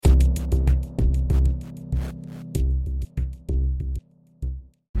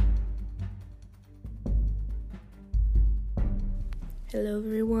Hello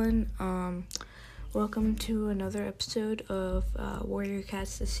everyone, welcome to another episode of Warrior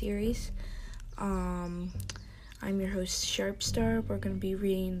Cats, the series. I'm your host, Sharpstar. We're going to be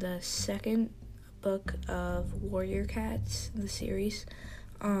reading the second book of Warrior Cats, the series,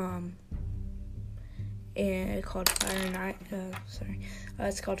 and called Fire and Ice,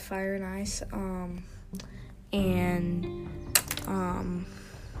 it's called Fire and Ice,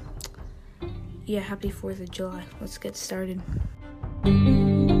 happy 4th of July. Let's get started.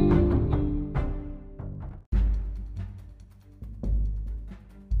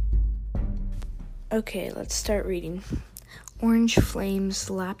 Okay, let's start reading. Orange flames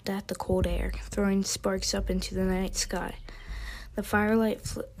lapped at the cold air, throwing sparks up into the night sky. The firelight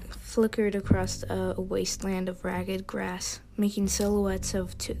flickered across a wasteland of ragged grass, making silhouettes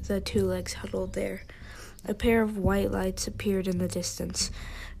of the two legs huddled there. A pair of white lights appeared in the distance,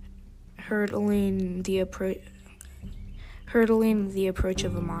 hurtling the approach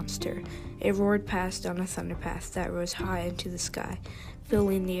of a monster. It roared past on a thunderpath that rose high into the sky,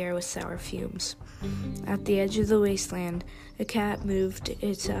 filling the air with sour fumes. At the edge of the wasteland, a cat moved,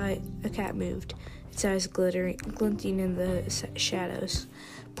 its eyes glinting in the shadows.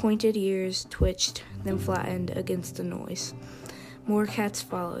 Pointed ears twitched, then flattened against the noise. More cats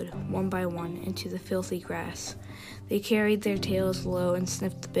followed, one by one, into the filthy grass. They carried their tails low and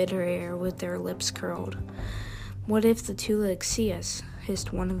sniffed the bitter air with their lips curled. "What if the two legs see us?"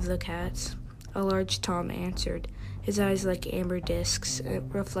 hissed one of the cats. A large Tom answered, his eyes like amber discs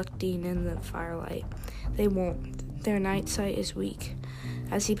reflecting in the firelight. "They won't. Their night sight is weak."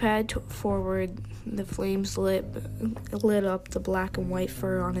 As he padded forward, the flames lit up the black and white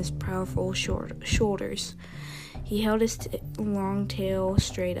fur on his powerful shoulders. He held his long tail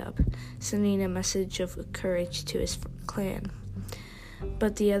straight up, sending a message of courage to his clan.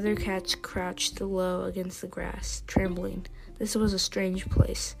 But the other cats crouched low against the grass, trembling. This was a strange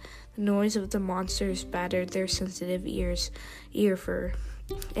place. The noise of the monsters battered their sensitive ear fur,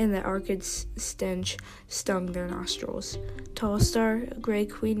 and the acrid stench stung their nostrils. Tallstar, a gray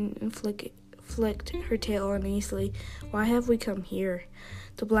queen, flicked her tail uneasily. "Why have we come here?"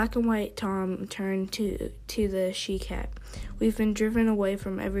 The black and white Tom turned to the she-cat. "We've been driven away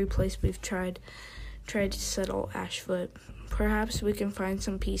from every place we've tried to settle, Ashfoot. Perhaps we can find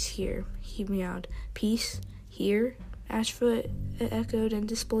some peace here," he meowed. "Peace? Here?" Ashfoot echoed in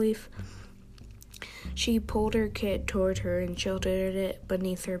disbelief. She pulled her kit toward her and sheltered it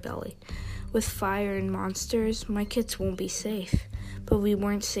beneath her belly. "With fire and monsters, my kits won't be safe." "But we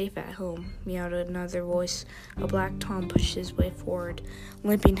weren't safe at home," meowed another voice. A black Tom pushed his way forward,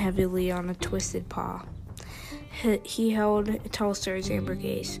 limping heavily on a twisted paw. He held Tallstar's amber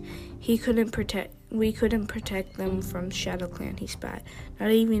gaze. We couldn't protect them from ShadowClan, he spat.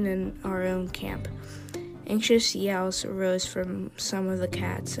 "Not even in our own camp." Anxious yells arose from some of the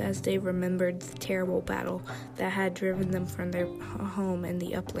cats as they remembered the terrible battle that had driven them from their home in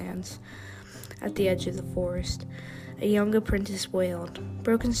the uplands at the edge of the forest. A young apprentice wailed,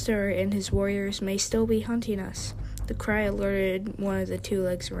 "Broken Star and his warriors may still be hunting us." The cry alerted one of the two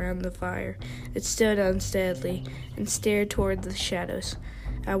legs around the fire. It stood unsteadily and stared toward the shadows.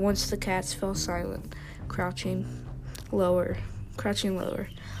 At once the cats fell silent, crouching lower.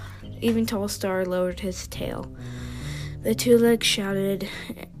 Even Tallstar lowered his tail. The two legs shouted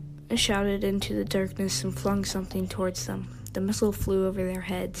into the darkness and flung something towards them. The missile flew over their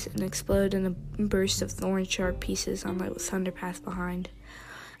heads and exploded in a burst of thorn-sharp pieces on the thunderpath behind.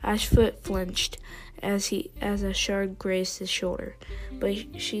 Ashfoot flinched as a shard grazed his shoulder,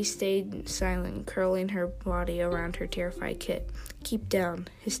 but she stayed silent, curling her body around her terrified kit. "Keep down,"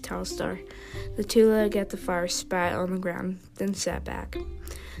 hissed Tallstar. The two-leg at the fire spat on the ground, then sat back.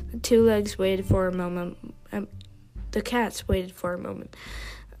 The cats waited for a moment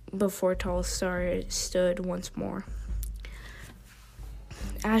before Tallstar stood once more.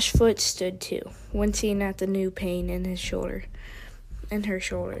 Ashfoot stood too, wincing at the new pain in her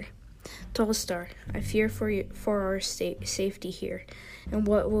shoulder. "Tallstar, I fear for our safety here. And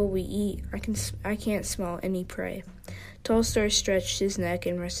what will we eat? I can't smell any prey." Tallstar stretched his neck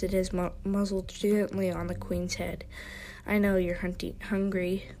and rested his muzzle gently on the queen's head. "I know you're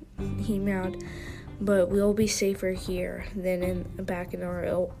hungry," he meowed, "but we'll be safer here than back in our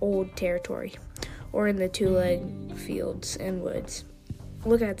old territory, or in the two-leg fields and woods.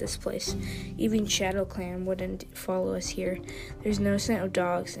 Look at this place. Even ShadowClan wouldn't follow us here. There's no scent of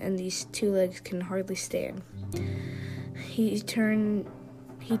dogs, and these two legs can hardly stand." He turned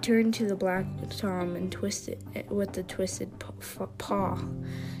to the black Tom and twisted with the twisted paw.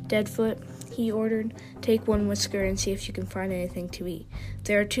 "Deadfoot," he ordered, "take one whisker and see if you can find anything to eat. If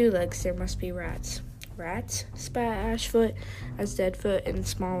there are two legs, there must be rats." Rats? Spat Ashfoot, as Deadfoot and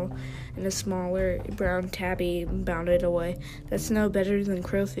a smaller brown tabby bounded away. That's no better than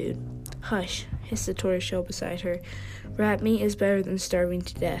crow food. Hush, hissed the tortoiseshell beside her. Rat meat is better than starving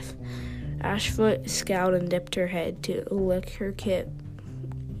to death. Ashfoot scowled and dipped her head to lick her kit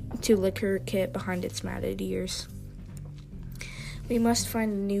behind its matted ears. We must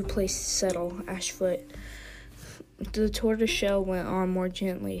find a new place to settle, Ashfoot. The tortoiseshell went on more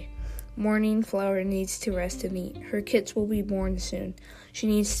gently. Morning, Flower needs to rest and eat. Her kits will be born soon. She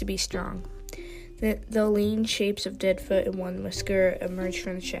needs to be strong. The lean shapes of Deadfoot and One Whisker emerged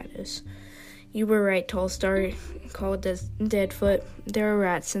from the shadows. You were right, Tall Star, called Deadfoot. There are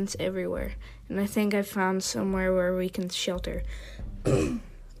rat scents everywhere, and I think I've found somewhere where we can shelter.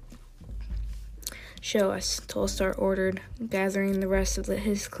 Show us, Tall Star ordered, gathering the rest of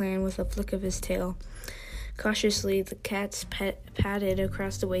his clan with a flick of his tail. Cautiously, the cats padded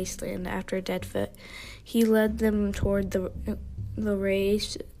across the wasteland after Deadfoot. He led them toward the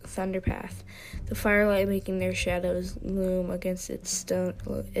raised thunderpath, the firelight making their shadows loom against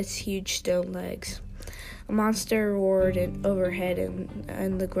its huge stone legs. A monster roared overhead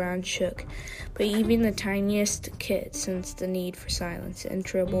and the ground shook, but even the tiniest kit sensed the need for silence and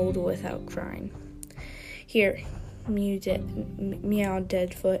trembled without crying. Here, meowed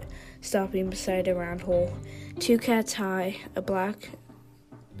Deadfoot, stopping beside a round hole. 2 cats high, a black...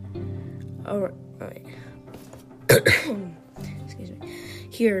 Excuse me.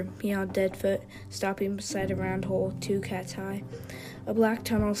 Here, meowed Deadfoot, stopping beside a round hole, 2 cats high. A black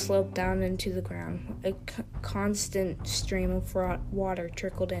tunnel sloped down into the ground. A constant stream of water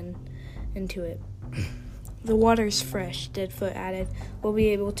trickled into it. The water's fresh, Deadfoot added. We'll be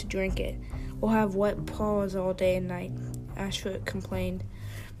able to drink it. We'll have wet paws all day and night, Ashfoot complained.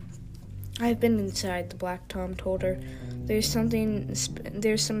 I've been inside, the Black Tom told her. There's some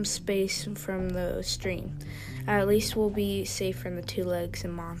space from the stream. At least we'll be safe from the 2 legs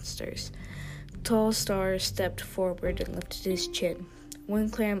and monsters. Tall Star stepped forward and lifted his chin.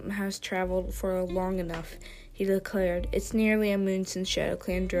 WindClan has traveled for long enough, he declared. It's nearly a moon since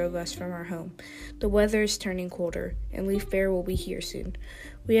ShadowClan drove us from our home. The weather is turning colder, and Leaf Bear will be here soon.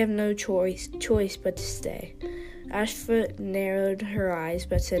 We have no choice but to stay. Ashfoot narrowed her eyes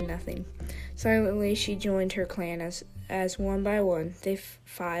but said nothing. Silently, she joined her clan as one by one they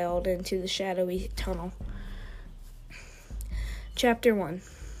filed into the shadowy tunnel. Chapter 1.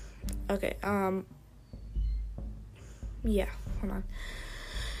 Okay, yeah, hold on.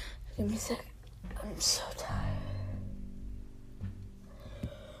 Give me a sec. I'm so tired.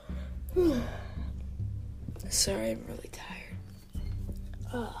 Sorry, I'm really tired.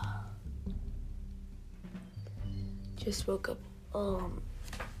 Just woke up, an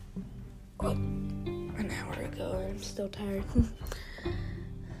hour ago, and I'm still tired.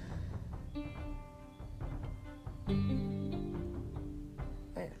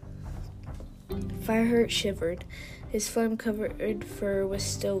 Fireheart shivered. His flame-covered fur was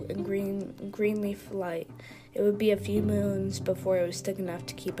still in green leaf light. It would be a few moons before it was thick enough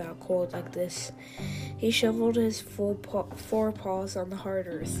to keep out cold like this. He shoveled his forepaws on the hard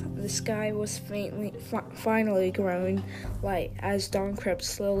earth. The sky was finally growing light as dawn crept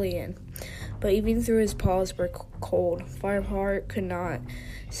slowly in. But even though his paws were cold, Fireheart could not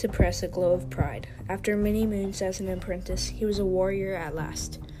suppress a glow of pride. After many moons as an apprentice, he was a warrior at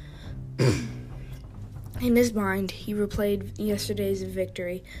last. In his mind, he replayed yesterday's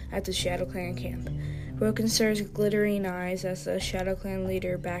victory at the ShadowClan camp. Broken Star's glittering eyes as the ShadowClan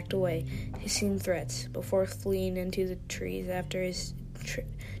leader backed away, hissing threats, before fleeing into the trees after his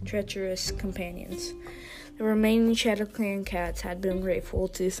treacherous companions. The remaining ShadowClan cats had been grateful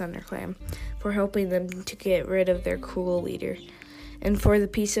to ThunderClan for helping them to get rid of their cruel leader, and for the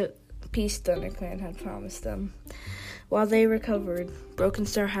peace ThunderClan had promised them. While they recovered, Broken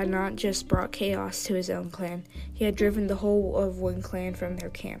Star had not just brought chaos to his own clan, he had driven the whole of WindClan from their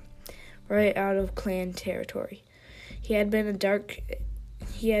camp, right out of clan territory. He had been a dark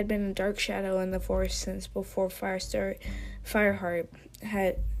shadow in the forest since before Fireheart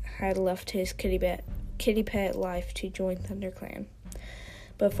had left his kitty pet life to join ThunderClan.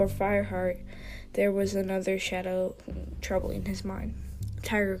 But for Fireheart, there was another shadow troubling his mind.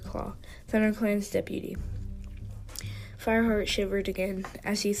 Tigerclaw, ThunderClan's deputy. Fireheart shivered again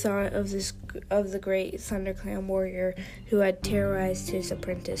as he thought of the great ThunderClan warrior who had terrorized his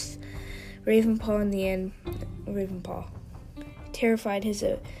apprentice. Terrorized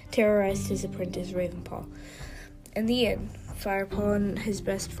his apprentice Ravenpaw. In the end, Firepaw and his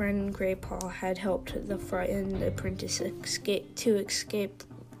best friend Greypaw had helped the frightened apprentice escape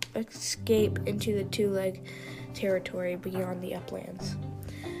into the 2-leg territory beyond the uplands.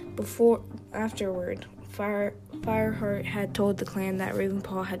 Afterward, Fireheart had told the clan that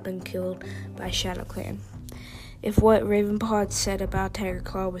Ravenpaw had been killed by Shadow Clan. If what Ravenpaw had said about Tiger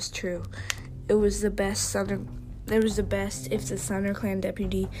Claw was true, it was the best if the Thunder Clan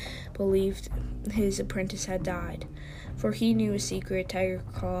deputy believed his apprentice had died, for he knew a secret Tiger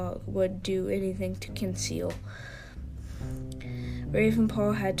Claw would do anything to conceal.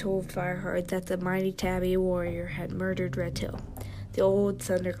 Ravenpaw had told Fireheart that the mighty Tabby warrior had murdered Redtail, the old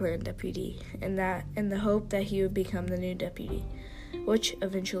Thunder Clan deputy, in the hope that he would become the new deputy, which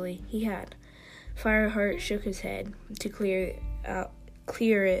eventually he had. Fireheart shook his head to clear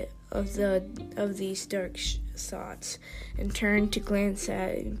it of these dark thoughts, and turned to glance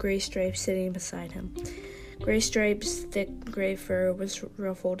at Graystripe sitting beside him. Graystripe's thick gray fur was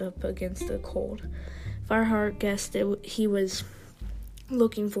ruffled up against the cold. Fireheart guessed he was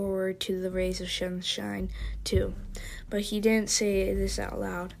looking forward to the rays of sunshine, too, but he didn't say this out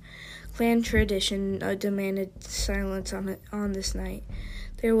loud. Clan tradition demanded silence on this night.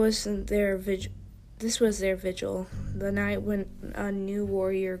 This was their vigil, the night when a new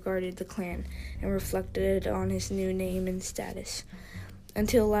warrior guarded the clan and reflected on his new name and status.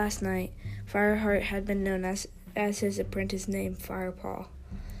 Until last night, Fireheart had been known as his apprentice named Firepaw.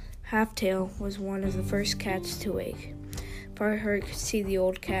 Halftail was one of the first cats to wake. Fireheart could see the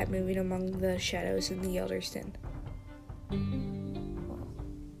old cat moving among the shadows in the elder's den.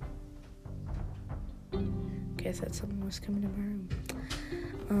 Okay, I thought someone was coming to my room.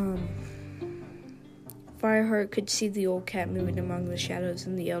 Fireheart could see the old cat moving among the shadows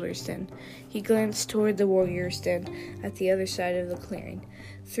in the elder's den. He glanced toward the warrior's den at the other side of the clearing,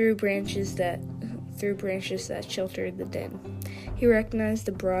 through branches that sheltered the den. He recognized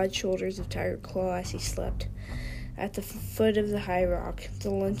the broad shoulders of Tiger Claw as he slept. At the foot of the high rock, the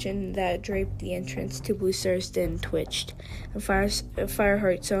luncheon that draped the entrance to Blue Star's den twitched, and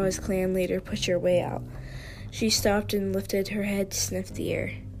Fireheart saw his clan leader push her way out. She stopped and lifted her head to sniff the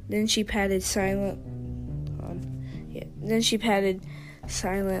air. Then she padded silently.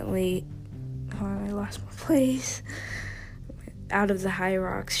 I lost my place. Out of the high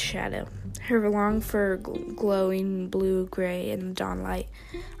rock's shadow, her long fur glowing blue-gray in the dawn light.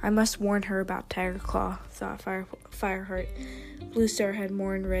 I must warn her about Tiger Claw, thought Fireheart. Blue Star had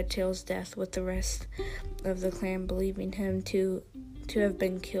mourned Redtail's death, with the rest of the clan believing him to have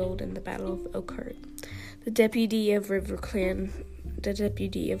been killed in the Battle of Oakheart. The deputy of River Clan.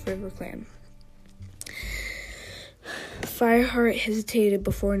 Fireheart hesitated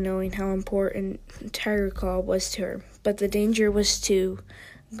before knowing how important Tiger Claw was to her, but the danger was too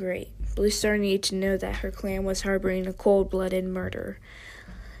great. Blue Star needed to know that her clan was harboring a cold-blooded murderer.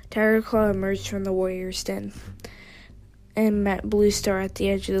 Tiger Claw emerged from the warrior's den and met Blue Star at the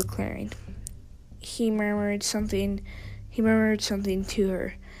edge of the clearing. He murmured something to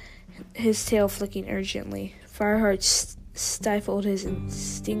her, his tail flicking urgently. Fireheart stifled his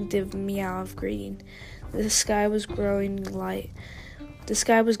instinctive meow of greeting. The sky was growing light,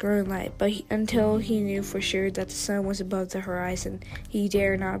 but until he knew for sure that the sun was above the horizon, he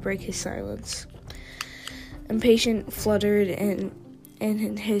dare not break his silence. Impatience fluttered in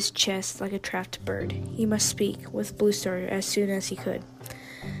his chest like a trapped bird. He must speak with Blue Star as soon as he could.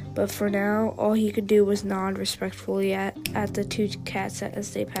 But for now, all he could do was nod respectfully at the two cats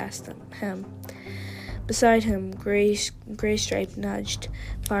as they passed him. Beside him, Graystripe nudged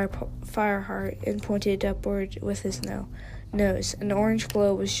Fireheart and pointed upward with his nose. An orange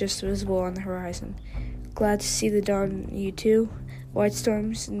glow was just visible on the horizon. Glad to see the dawn, you two? White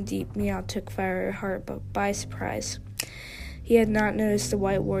Storm's deep meow took Fireheart by surprise. He had not noticed the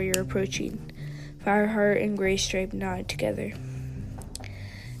white warrior approaching. Fireheart and Graystripe nodded together.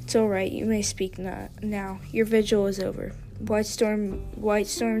 It's all right, you may speak now. Your vigil is over. White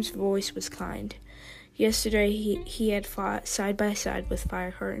Storm's voice was kind. Yesterday he had fought side by side with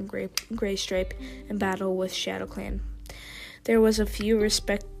Fireheart and Graystripe in battle with Shadow Clan. There was a new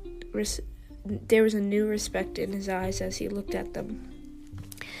respect in his eyes as he looked at them.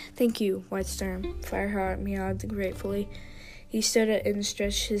 Thank you, White Storm, Fireheart meowed gratefully. He stood up and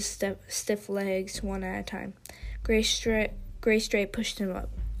stretched his stiff legs one at a time. Graystripe pushed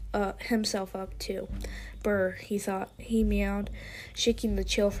himself up too. Brr, he thought. He meowed, shaking the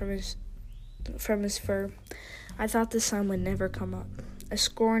chill from his fur. I thought the sun would never come up. A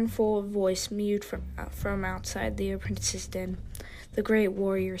scornful voice mewed from outside the apprentice's den. The great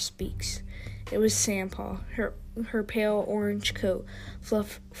warrior speaks. It was Sandpaw, her pale orange coat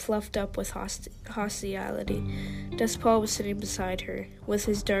fluffed up with hostility. Dustpaw was sitting beside her. With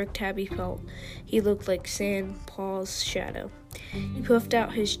his dark tabby pelt, he looked like Sandpaw's shadow. He puffed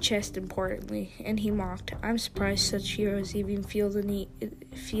out his chest importantly, and he mocked, "I'm surprised such heroes even feel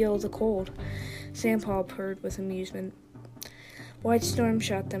the cold." Sandpaw purred with amusement. White Storm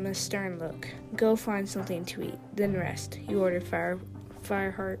shot them a stern look. "Go find something to eat, then rest," he ordered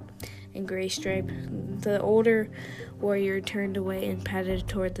Fireheart and Gray Stripe. The older warrior turned away and padded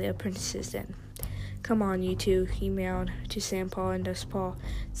toward the apprentice's den. "Come on, you two," he meowed to Sandpaw and Dustpaw.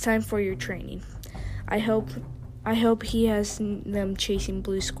 "It's time for your training." I hope he has them chasing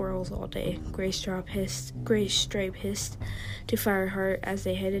blue squirrels all day," Gray Stripe hissed to Fireheart as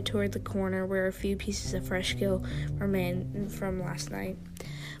they headed toward the corner where a few pieces of fresh kill remained from last night.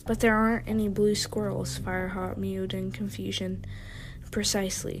 "But there aren't any blue squirrels," Fireheart mewed in confusion.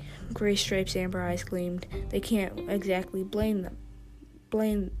 "Precisely." Gray Stripe's amber eyes gleamed. "They can't exactly blame them.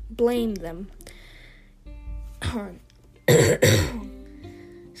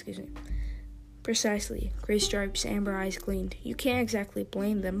 Excuse me. Precisely. Gray Stripe's amber eyes gleamed. "You can't exactly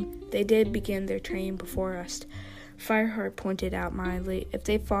blame them. They did begin their training before us." Fireheart pointed out mildly, If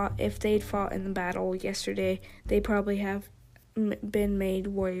they'd fought in the battle yesterday, they'd probably have been made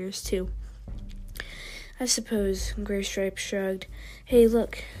warriors too." "I suppose," Gray Stripe shrugged. "Hey,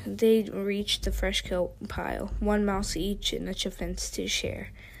 look, they'd reached the fresh kill pile, one mouse each and a chiffons to share."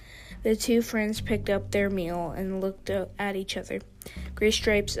 The two friends picked up their meal and looked at each other. Gray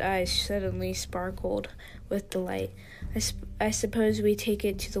Stripe's eyes suddenly sparkled with delight. I suppose we take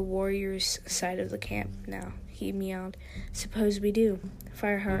it to the warriors' side of the camp now," he meowed. "Suppose we do,"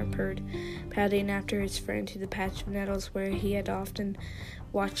 Fireheart purred, padding after his friend to the patch of nettles where he had often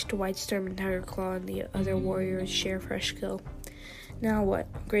watched White Storm and Tiger Claw and the other warriors share fresh kill. "Now what?"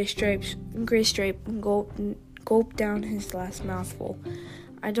 Gray Stripe gulped down his last mouthful.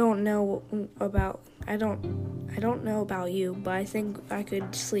 I don't know about you, but I think I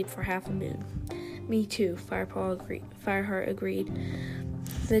could sleep for half a moon." "Me too," Fireheart agreed.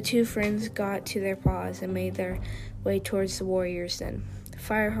 The two friends got to their paws and made their way towards the warriors' den.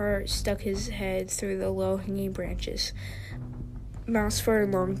 Fireheart stuck his head through the low-hanging branches. Mousefur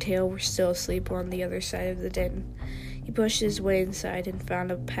and Longtail were still asleep on the other side of the den. He pushed his way inside and found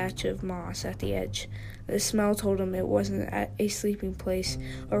a patch of moss at the edge. The smell told him it wasn't a sleeping place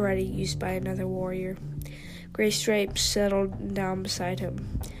already used by another warrior. Gray Stripe settled down beside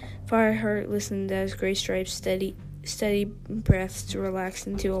him. Fireheart listened as Gray Stripe's steady breaths relaxed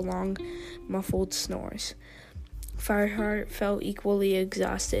into a long, muffled snores. Fireheart felt equally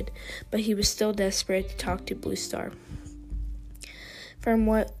exhausted, but he was still desperate to talk to Blue Star. From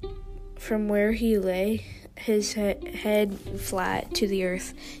where he lay, his head flat to the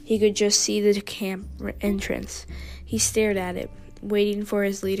earth, he could just see the camp entrance. He stared at it, waiting for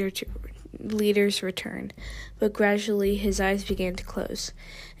his leader's return, but gradually his eyes began to close,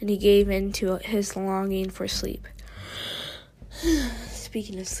 and he gave in to his longing for sleep.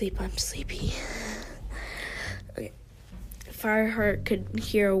 Speaking of sleep, I'm sleepy. Okay. Fireheart could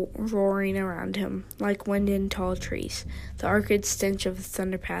hear roaring around him, like wind in tall trees. The acrid stench of the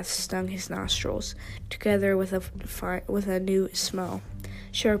thunderpath stung his nostrils, together with a new smell,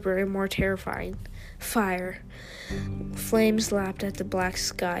 sharper and more terrifying. Fire. Flames lapped at the black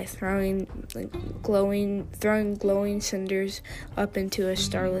sky, throwing glowing cinders up into a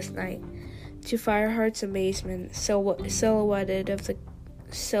starless night. To Fireheart's amazement, silhouettes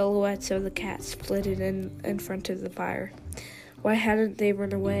of the cats flitted in front of the fire. Why hadn't they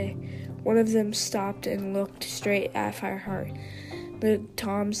run away? One of them stopped and looked straight at Fireheart.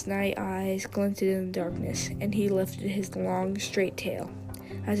 Tom's night eyes glinted in the darkness, and he lifted his long, straight tail,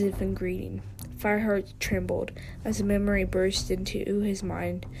 as if in greeting. Fireheart trembled as a memory burst into his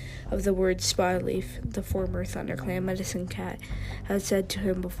mind of the words Spotleaf, the former ThunderClan medicine cat, had said to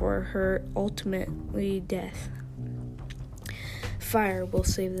him before her ultimately death. "Fire will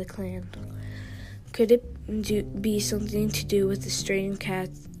save the clan." Could it be something to do with the stray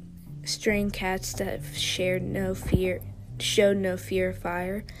cats that showed no fear of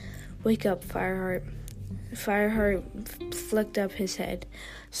fire? "Wake up, Fireheart." Fireheart flicked up his head,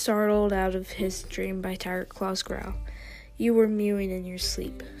 startled out of his dream by Tiger Claw's growl. "You were mewing in your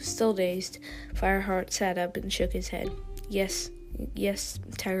sleep." Still dazed, Fireheart sat up and shook his head. Yes,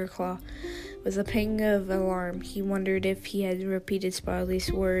 Tiger Claw. With a pang of alarm, he wondered if he had repeated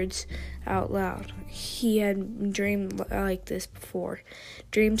Spotleaf's words out loud. He had dreamed like this before,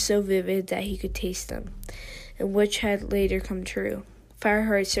 dreams so vivid that he could taste them, and which had later come true.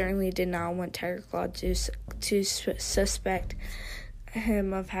 Fireheart certainly did not want Tiger Claw to suspect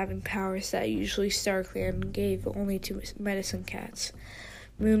him of having powers that usually StarClan gave only to medicine cats.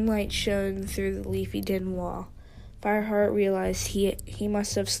 Moonlight shone through the leafy den wall. Fireheart realized he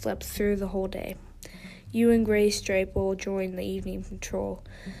must have slept through the whole day. You and Gray Stripe will join the evening patrol,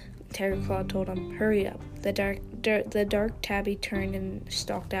 Tigerclaw told him. Hurry up. The dark tabby turned and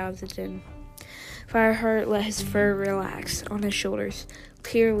stalked out of the den. Fireheart let his fur relax on his shoulders.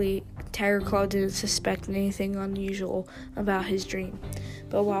 Clearly, Tigerclaw didn't suspect anything unusual about his dream.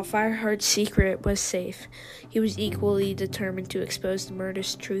 But while Fireheart's secret was safe, he was equally determined to expose the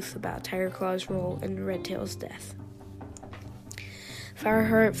murderous truth about Tigerclaw's role in Redtail's death.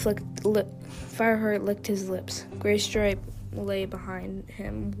 Fireheart licked his lips. Graystripe lay behind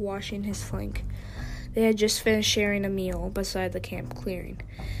him, washing his flank. They had just finished sharing a meal beside the camp clearing.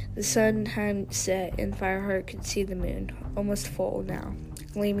 The sun had set, and Fireheart could see the moon, almost full now,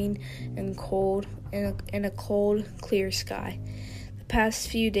 gleaming in a cold, clear sky. The past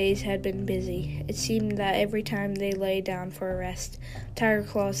few days had been busy. It seemed that every time they lay down for a rest,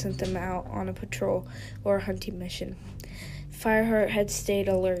 Tigerclaw sent them out on a patrol or a hunting mission. Fireheart had stayed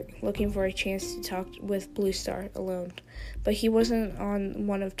alert, looking for a chance to talk with Bluestar alone, but he wasn't on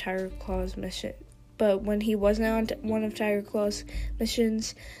one of Tigerclaw's missions. But when he wasn't on one of Tigerclaw's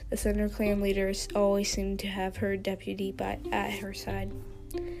missions, the ThunderClan leaders always seemed to have her deputy at her side.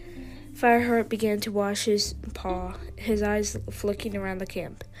 Fireheart began to wash his paw, his eyes flicking around the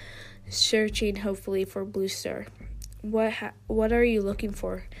camp, searching hopefully for Bluestar. What are you looking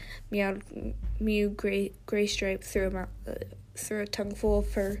for? Mewed Graystripe through a tongueful of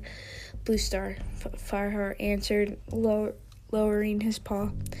fur. Bluestar, Fireheart answered, lowering his paw.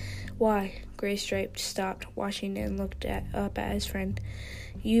 Why? Graystripe stopped washing and looked up at his friend.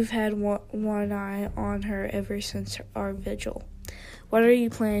 You've had one eye on her ever since our vigil. What are you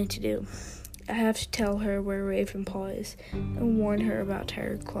planning to do? I have to tell her where Ravenpaw is and warn her about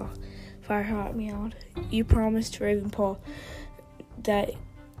Tigerclaw. Fireheart meowed. You promised Ravenpaw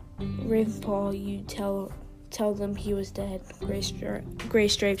you tell them he was dead.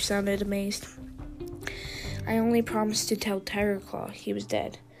 Graystripe sounded amazed. I only promised to tell Tigerclaw he was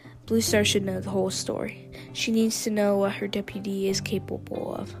dead. Bluestar should know the whole story. She needs to know what her deputy is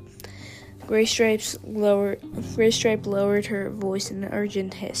capable of. Graystripe lowered her voice in an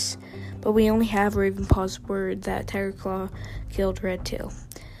urgent hiss. But we only have Ravenpaw's word that Tigerclaw killed Redtail.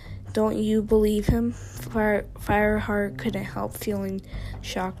 Don't you believe him? Fireheart couldn't help feeling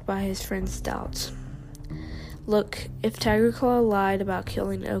shocked by his friend's doubts. Look, if Tigerclaw lied about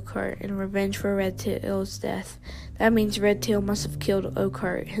killing Oakhart in revenge for Redtail's death, that means Redtail must have killed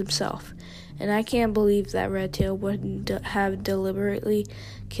Oakhart himself. And I can't believe that Redtail wouldn't have deliberately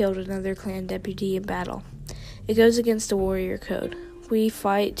killed another clan deputy in battle. It goes against the warrior code. We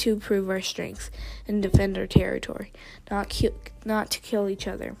fight to prove our strength and defend our territory, not to kill each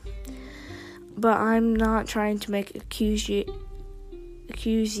other. But I'm not trying to make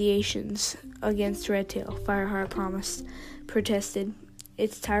accusations against Redtail, Fireheart protested.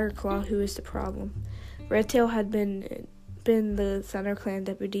 It's Tigerclaw who is the problem. Redtail had been the ThunderClan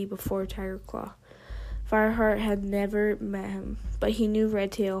deputy before Tigerclaw. Fireheart had never met him, but he knew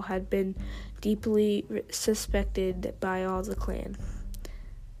Redtail had been deeply suspected by all the clan.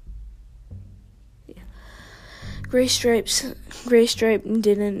 Graystripe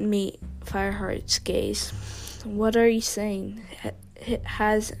didn't meet Fireheart's gaze. What are you saying?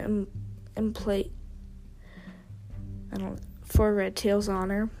 Has for Redtail's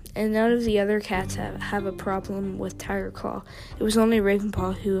honor, and none of the other cats have a problem with Tigerclaw. It was only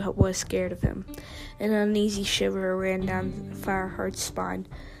Ravenpaw who was scared of him. An uneasy shiver ran down Fireheart's spine.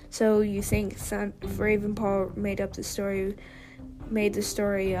 So you think Ravenpaw made the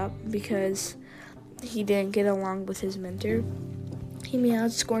story up because he didn't get along with his mentor? He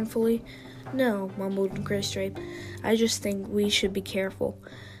meowed scornfully. No, mumbled Graystripe. I just think we should be careful.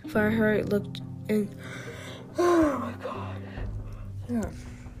 Fireheart looked in. Oh my god. Yeah.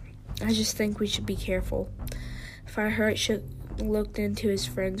 I just think we should be careful. Fireheart looked into his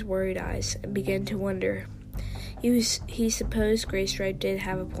friend's worried eyes and began to wonder. He supposed Graystripe did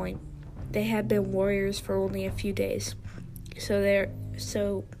have a point. They had been warriors for only a few days, so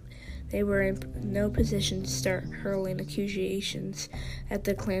they were in no position to start hurling accusations at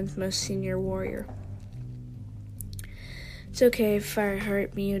the clan's most senior warrior. It's okay,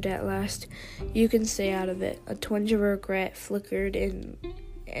 Fireheart mewed at last. You can stay out of it. A twinge of regret flickered in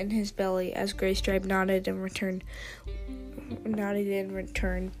his belly as Graystripe nodded in return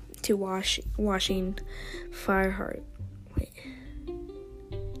to washing Fireheart.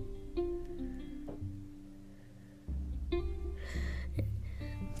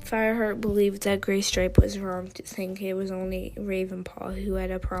 Fireheart believed that Graystripe was wrong to think it was only Ravenpaw who had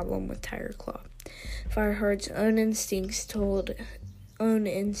a problem with Tigerclaw. Fireheart's own instincts told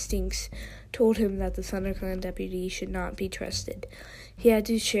him that the ThunderClan deputy should not be trusted. He had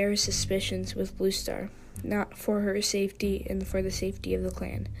to share his suspicions with Bluestar. not for her safety and for the safety of the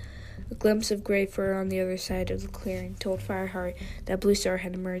clan. A glimpse of gray fur on the other side of the clearing told Fireheart that Bluestar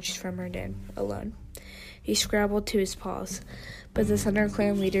had emerged from her den, alone. He scrabbled to his paws, but the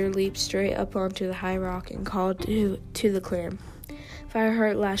ThunderClan leader leaped straight up onto the high rock and called to the clan.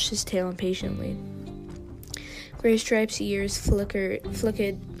 Fireheart lashed his tail impatiently. Graystripe's ears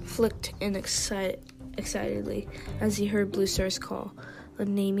flicked in excitedly as he heard Bluestar's call. A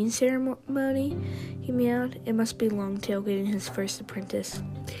naming ceremony? He meowed. It must be Longtail getting his first apprentice.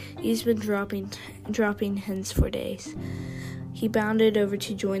 He's been dropping hints for days. He bounded over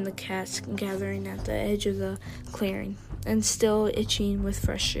to join the cats gathering at the edge of the clearing, and still itching with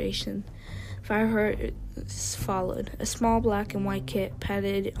frustration. Fireheart followed. A small black and white kit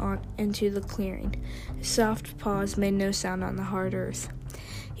padded on into the clearing. His soft paws made no sound on the hard earth.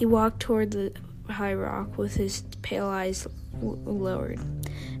 He walked toward the high rock with his pale eyes lowered,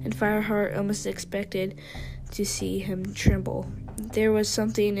 and Fireheart almost expected to see him tremble. There was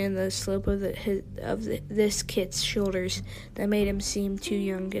something in the slope of this kit's shoulders that made him seem too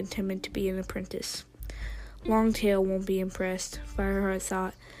young and timid to be an apprentice. Longtail won't be impressed, Fireheart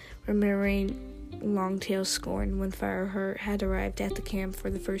thought, remembering Longtail's scorn when Fireheart had arrived at the camp for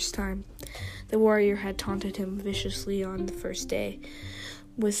the first time. The warrior had taunted him viciously on the first day,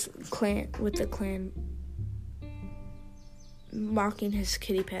 with the clan mocking his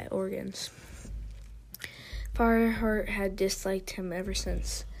kitty pet organs. Fireheart had disliked him ever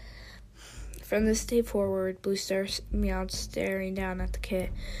since. From this day forward, Bluestar meowed, staring down at the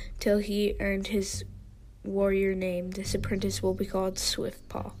kit, till he earned his warrior name. This apprentice will be called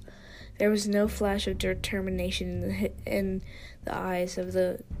Swiftpaw. There was no flash of determination in the eyes of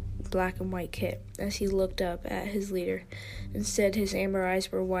the black and white kit as he looked up at his leader. Instead, his amber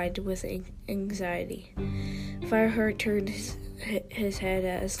eyes were wide with anxiety. Fireheart turned his head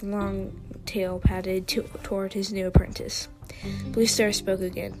as Longtail padded toward his new apprentice. Bluestar spoke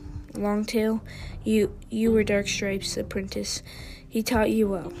again. Longtail, you were Darkstripe's apprentice. He taught you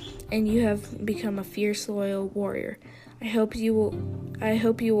well, and you have become a fierce, loyal warrior. I hope you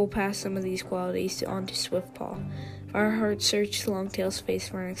will pass some of these qualities on to Swiftpaw. Fireheart searched Longtail's face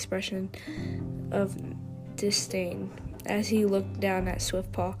for an expression of disdain as he looked down at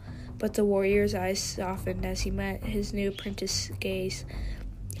Swiftpaw, but the warrior's eyes softened as he met his new apprentice's gaze,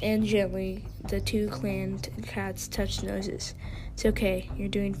 and gently the two clan cats touched noses. It's okay, you're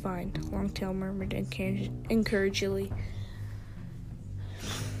doing fine, Longtail murmured encouragingly.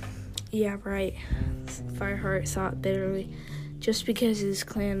 Yeah, right, Fireheart thought bitterly. Just because his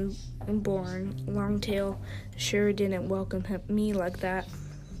clan born, Longtail sure didn't welcome me like that.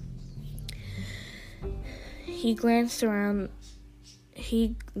 He glanced around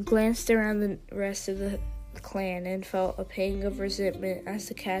the rest of the clan and felt a pang of resentment as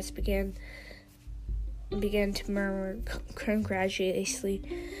the cats began to murmur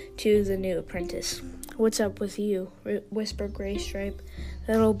congratulations to the new apprentice. What's up with you? Whispered Graystripe.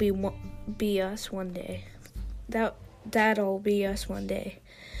 That'll be us one day. That'll be us one day.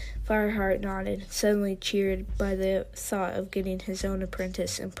 Fireheart nodded, suddenly cheered by the thought of getting his own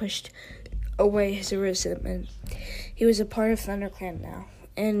apprentice, and pushed away his resentment. He was a part of ThunderClan now,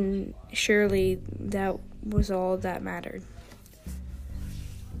 and surely that was all that mattered.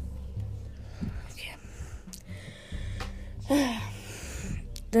 Okay.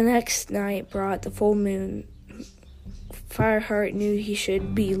 The next night brought the full moon. Fireheart knew he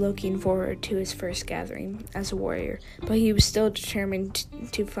should be looking forward to his first gathering as a warrior, but he was still determined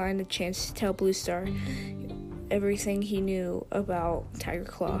to find a chance to tell Bluestar everything he knew about Tiger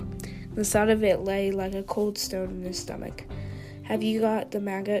Claw. The thought of it lay like a cold stone in his stomach. Have you got the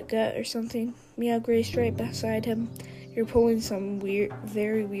maggot gut or something? Meowed Graystripe beside him. You're pulling some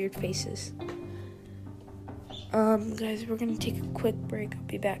very weird faces. Guys, we're gonna take a quick break. I'll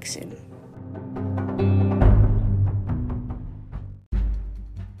be back soon.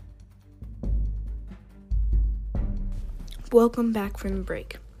 Welcome back from the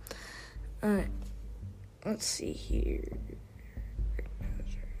break. Let's see here.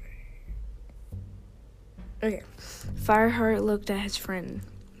 Okay. Fireheart looked at his friend,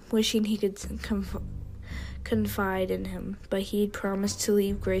 wishing he could confide in him, but he'd promised to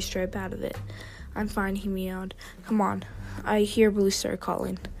leave Graystripe out of it. I'm fine, he meowed. Come on, I hear Bluestar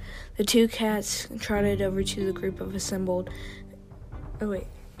calling. The two cats trotted over to the group of assembled. Oh wait,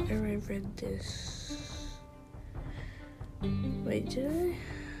 I read this. Wait, did I?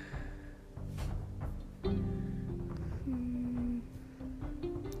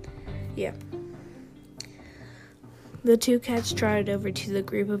 Yeah. The two cats trotted over to the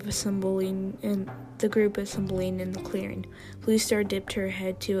group of assembling the group assembling in the clearing. Bluestar dipped her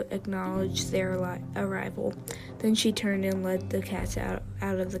head to acknowledge their arrival. Then she turned and led the cats out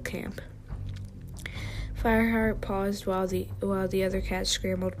of the camp. Fireheart paused while the other cats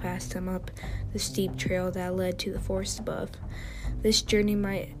scrambled past him up the steep trail that led to the forest above. This journey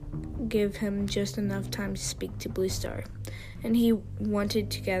might give him just enough time to speak to Bluestar, and he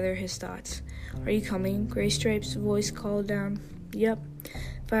wanted to gather his thoughts. "Are you coming?" Graystripe's voice called down. "Yep."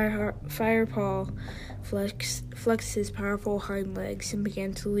 Firepaw flexed his powerful hind legs and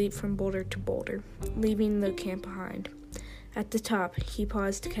began to leap from boulder to boulder, leaving the camp behind. At the top, he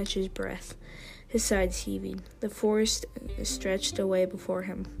paused to catch his breath, his sides heaving. The forest stretched away before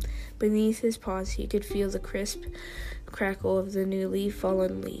him. Beneath his paws, he could feel the crisp crackle of the newly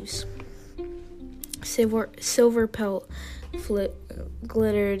fallen leaves. Silver pelt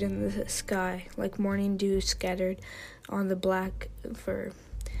glittered in the sky like morning dew scattered on black fur.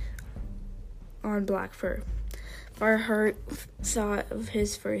 Fireheart thought of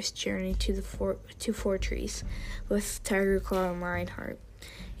his first journey to Four Trees with Tigerclaw and Lionheart.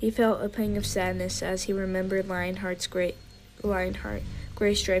 He felt a pang of sadness as he remembered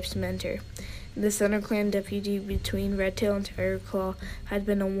Graystripe's mentor. The ThunderClan deputy between Redtail and Tigerclaw had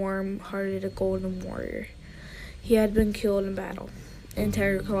been a warm-hearted golden warrior. He had been killed in battle, and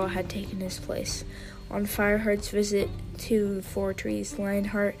Tigerclaw had taken his place. On Fireheart's visit to Four Trees,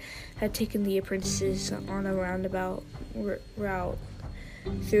 Lionheart had taken the apprentices on a roundabout route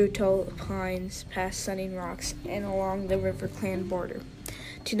through tall pines, past sunning rocks, and along the River Clan border.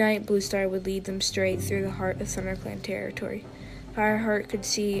 Tonight, Bluestar would lead them straight through the heart of ThunderClan territory. Fireheart could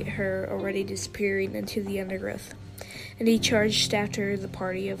see her already disappearing into the undergrowth, and he charged after the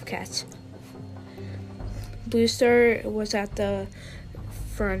party of cats. Bluestar was at the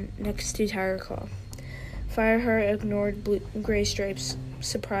front next to Tigerclaw. Fireheart ignored Graystripe's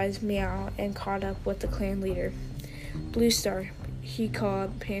surprised meow and caught up with the clan leader. "Bluestar," he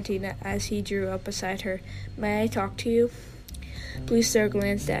called, panting as he drew up beside her. "May I talk to you?" Bluestar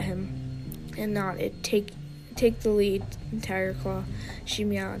glanced at him and nodded. Take the lead, Tigerclaw," she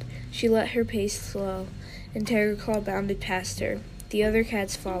meowed. She let her pace slow, and Tigerclaw bounded past her. The other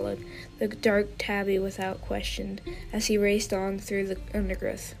cats followed, the dark tabby without question, as he raced on through the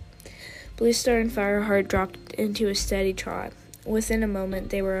undergrowth. Bluestar and Fireheart dropped into a steady trot. Within a moment,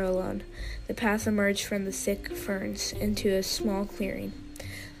 they were alone. The path emerged from the thick ferns into a small clearing.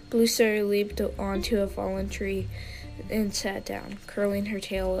 Bluestar leaped onto a fallen tree and sat down, curling her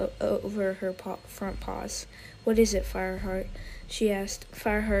tail over her front paws. "What is it, Fireheart?" she asked.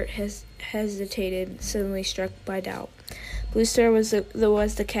 Fireheart hesitated, suddenly struck by doubt. Bluestar was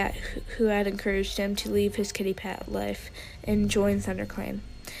the cat who had encouraged him to leave his kitty cat life and join ThunderClan.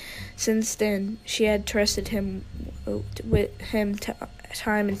 Since then, she had trusted him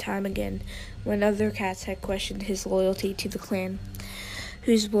time and time again when other cats had questioned his loyalty to the clan,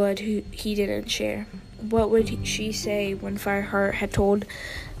 whose blood he didn't share. What would she say when Fireheart had told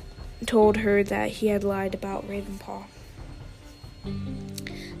her that he had lied about Ravenpaw?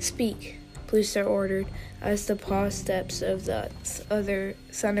 "Speak," Bluestar ordered, as the paw steps of the other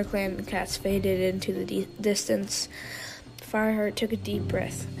ThunderClan cats faded into the distance. Fireheart took a deep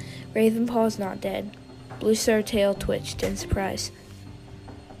breath. "Ravenpaw's not dead." Bluestar's tail twitched in surprise.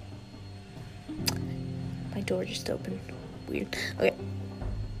 My door just opened. Weird. Okay.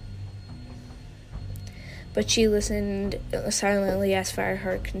 But she listened silently as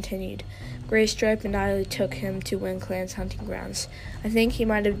Fireheart continued. Graystripe and I took him to WindClan's hunting grounds. I think he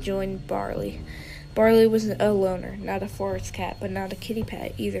might have joined Barley. Barley was a loner, not a forest cat, but not a kitty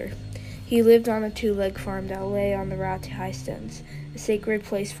pet either. He lived on a 2-leg farm that lay on the route to High Stones, a sacred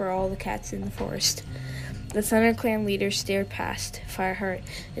place for all the cats in the forest. The ThunderClan leader stared past Fireheart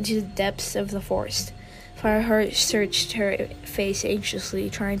into the depths of the forest. Fireheart searched her face anxiously,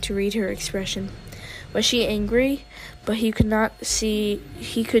 trying to read her expression. Was she angry? But he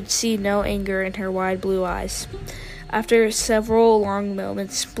could see no anger in her wide blue eyes. After several long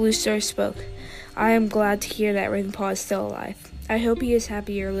moments, Bluestar spoke. "I am glad to hear that Ravenpaw is still alive. I hope he is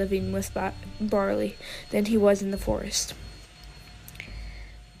happier living with Barley than he was in the forest."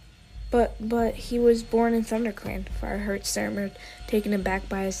 But he was born in ThunderClan, Fireheart stammered, taken aback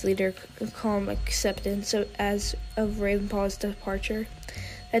by his leader's calm acceptance of Ravenpaw's departure.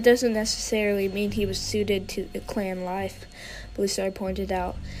 "That doesn't necessarily mean he was suited to the clan life," Bluestar pointed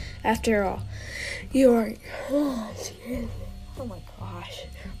out. "After all, you aren't... Oh my gosh.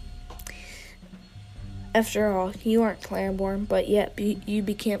 After all, you aren't clan-born, but yet you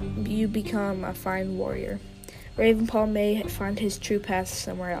become a fine warrior. Ravenpaw may find his true path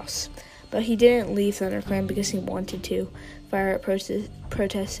somewhere else, But he didn't leave ThunderClan because he wanted to. Fireheart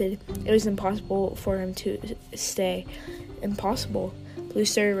protested. It was impossible for him to stay. Impossible?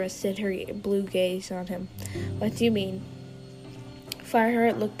 Bluestar rested her blue gaze on him. What do you mean?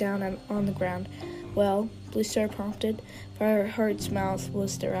 Fireheart looked down on the ground. Well, Bluestar prompted. Fireheart's mouth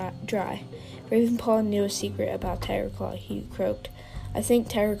was dry. Ravenpaw knew a secret about Tigerclaw, he croaked. I think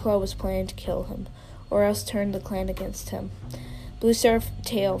Tigerclaw was planning to kill him, or else turn the clan against him. Bluestar's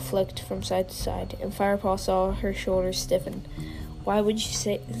tail flicked from side to side, and Firepaw saw her shoulders stiffen. Why would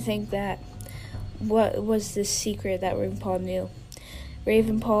you think that? What was this secret that Ravenpaw knew?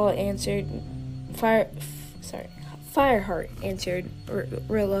 Ravenpaw answered. Fireheart answered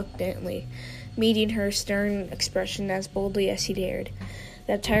reluctantly, meeting her stern expression as boldly as he dared.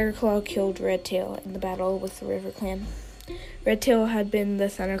 That Tigerclaw killed Redtail in the battle with the River Clan. Redtail had been the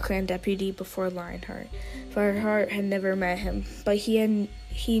ThunderClan deputy before Lionheart. Fireheart had never met him, but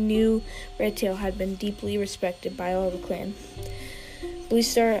he knew Redtail had been deeply respected by all the clan.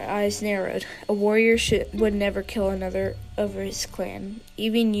 Bluestar's eyes narrowed. A warrior would never kill another of his clan.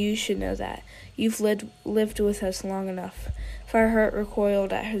 Even you should know that. You've lived with us long enough. Fireheart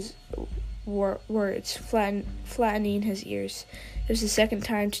recoiled at his words, flattening his ears. It was the second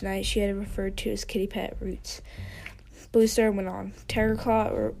time tonight she had referred to his kitty pet Roots. Bluestar went on.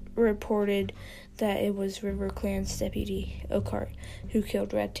 Tigerclaw reported that it was River Clan's deputy, Oakheart, who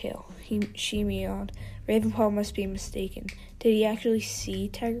killed Redtail. She meowed. Ravenpaw must be mistaken. Did he actually see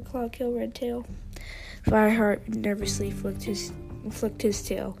Tigerclaw kill Redtail? Fireheart nervously flicked his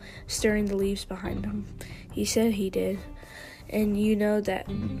tail, stirring the leaves behind him. He said he did. And you know that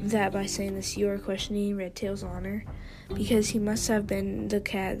by saying this you are questioning Redtail's honor, because he must have been the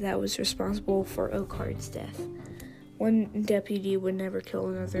cat that was responsible for Oakheart's death. One deputy would never kill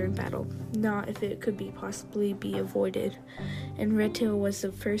another in battle, not if it could possibly be avoided, and Redtail was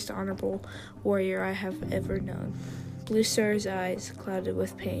the first honorable warrior I have ever known. Bluestar's eyes clouded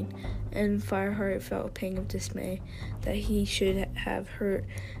with pain, and Fireheart felt a pang of dismay that he should have hurt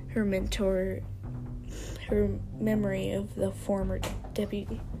her memory of the former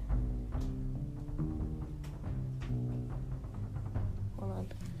deputy. Hold on.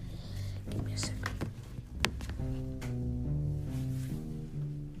 Give me a second.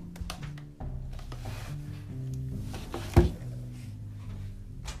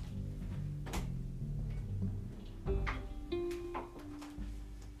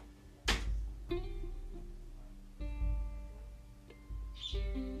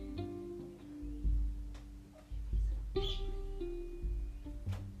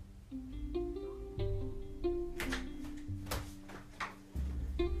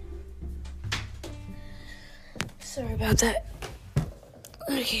 Sorry about that.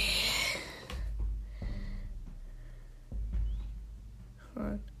 Okay. Hold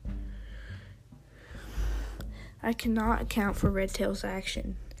on. I cannot account for Redtail's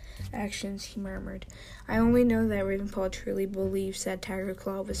actions, he murmured. I only know that Ravenpaw truly believes that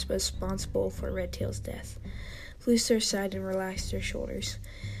Tigerclaw was responsible for Redtail's death. Bluestar sighed and relaxed her shoulders.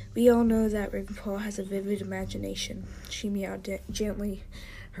 We all know that Ravenpaw has a vivid imagination. She meowed gently,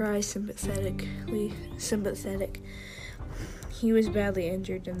 her eyes sympathetic. He was badly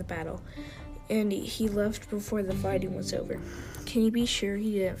injured in the battle, and he left before the fighting was over. Can you be sure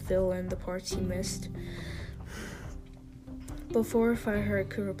he didn't fill in the parts he missed? Before Fireheart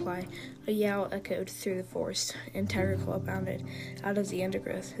could reply, a yowl echoed through the forest, and Tigerclaw bounded out of the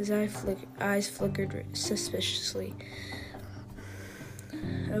undergrowth. His eyes flickered suspiciously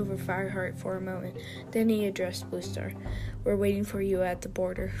over Fireheart for a moment. Then he addressed Bluestar. We're waiting for you at the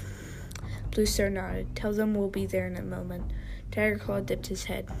border. Bluestar nodded. Tell them we'll be there in a moment. Tigerclaw dipped his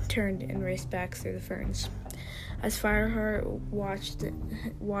head, turned, and raced back through the ferns. As Fireheart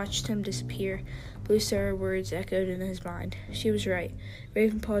watched him disappear, Bluestar's words echoed in his mind. She was right.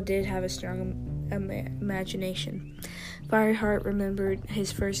 Ravenpaw did have a strong imagination. Fireheart remembered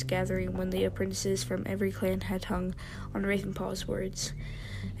his first gathering when the apprentices from every clan had hung on Ravenpaw's words,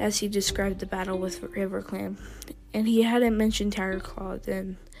 as he described the battle with River Clan, and he hadn't mentioned Tigerclaw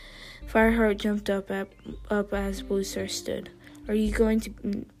then. Fireheart jumped up as Bluestar stood. Are you going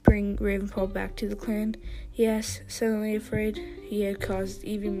to bring Ravenpaw back to the clan? He asked, suddenly afraid he had caused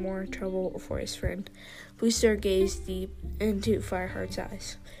even more trouble for his friend. Bluestar gazed deep into Fireheart's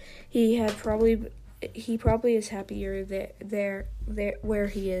eyes. He probably is happier there where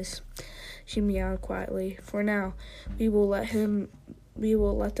he is. She meowed quietly. For now, we will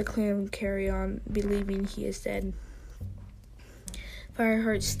let the clan carry on believing he is dead.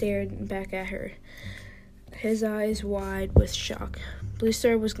 Fireheart stared back at her, his eyes wide with shock.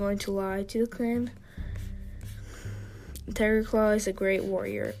 Bluestar was going to lie to the clan? Tiger Claw is a great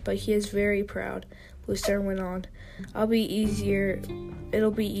warrior, but he is very proud. Blue Star went on. It'll be easier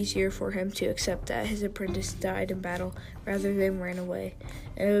for him to accept that his apprentice died in battle rather than ran away.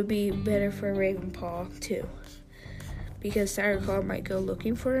 And it would be better for Ravenpaw, too. Because Tiger Claw might go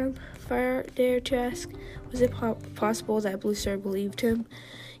looking for him, Fireheart dared to ask. Was it possible that Blue Star believed him,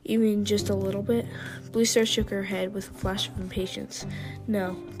 even just a little bit? Blue Star shook her head with a flash of impatience.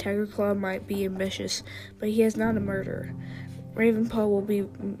 No, Tiger Claw might be ambitious, but he is not a murderer. Ravenpaw will be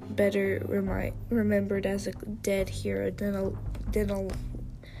better remembered as a dead hero than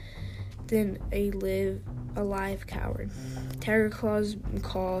a alive coward. Tiger Claw's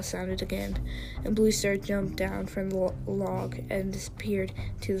call sounded again, and Blue Star jumped down from the log and disappeared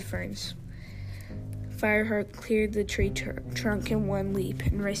to the ferns. Fireheart cleared the tree trunk in one leap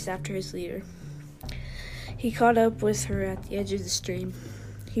and raced after his leader. He caught up with her at the edge of the stream.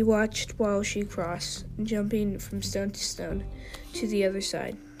 He watched while she crossed, jumping from stone to stone to the other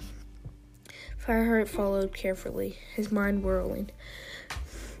side. Fireheart followed carefully, his mind whirling.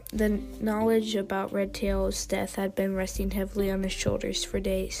 The knowledge about Redtail's death had been resting heavily on his shoulders for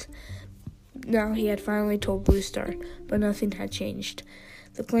days. Now he had finally told Blue Star, but nothing had changed.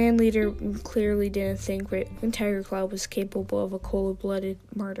 The clan leader clearly didn't think Tiger Claw was capable of a cold-blooded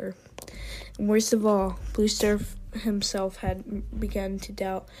murder. And worst of all, Blue Star himself had begun to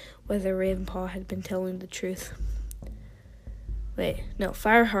doubt whether Ravenpaw had been telling the truth.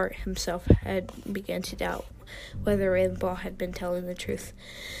 Fireheart himself had begun to doubt whether Ravenpaw had been telling the truth.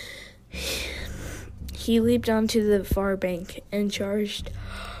 He leaped onto the far bank and charged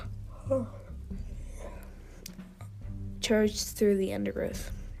through the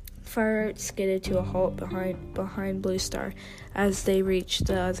undergrowth. Fireheart skidded to a halt behind Blue Star as they reached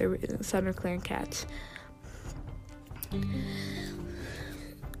the other ThunderClan cats.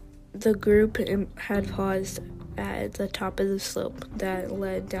 The group had paused at the top of the slope that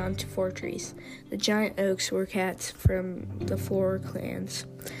led down to 4 trees. The giant oaks were cats from the 4 clans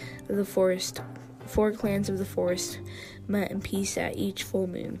of the forest. 4 clans of the forest met in peace at each full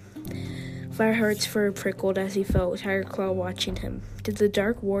moon. Fireheart's fur prickled as he felt Tiger Claw watching him. Did the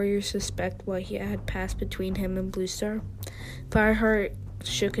Dark Warrior suspect what had passed between him and Blue Star? Fireheart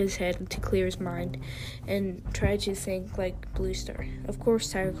shook his head to clear his mind and tried to think like Blue Star. Of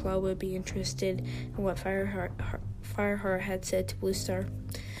course, Tiger Claw would be interested in what Fireheart had said to Blue Star.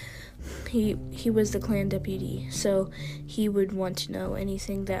 He was the clan deputy, so he would want to know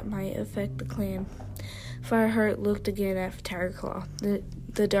anything that might affect the clan. Fireheart looked again at Tiger Claw.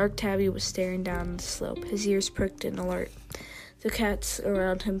 The dark tabby was staring down the slope, his ears pricked in alert. The cats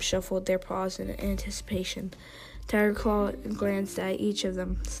around him shuffled their paws in anticipation. Tiger Claw glanced at each of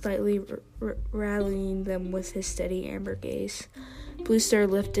them, slightly rallying them with his steady amber gaze. Blue Star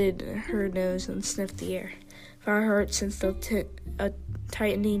lifted her nose and sniffed the air. Fireheart sensed the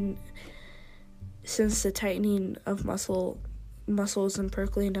tightening of muscles and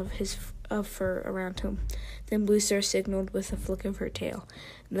prickling of fur around him. Then Blue Star signaled with a flick of her tail,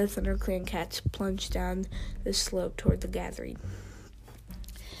 and the ThunderClan cats plunged down the slope toward the gathering.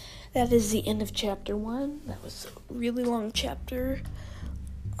 That is the end of chapter 1. That was a really long chapter.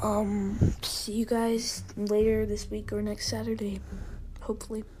 See you guys later this week or next Saturday,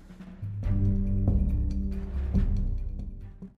 hopefully.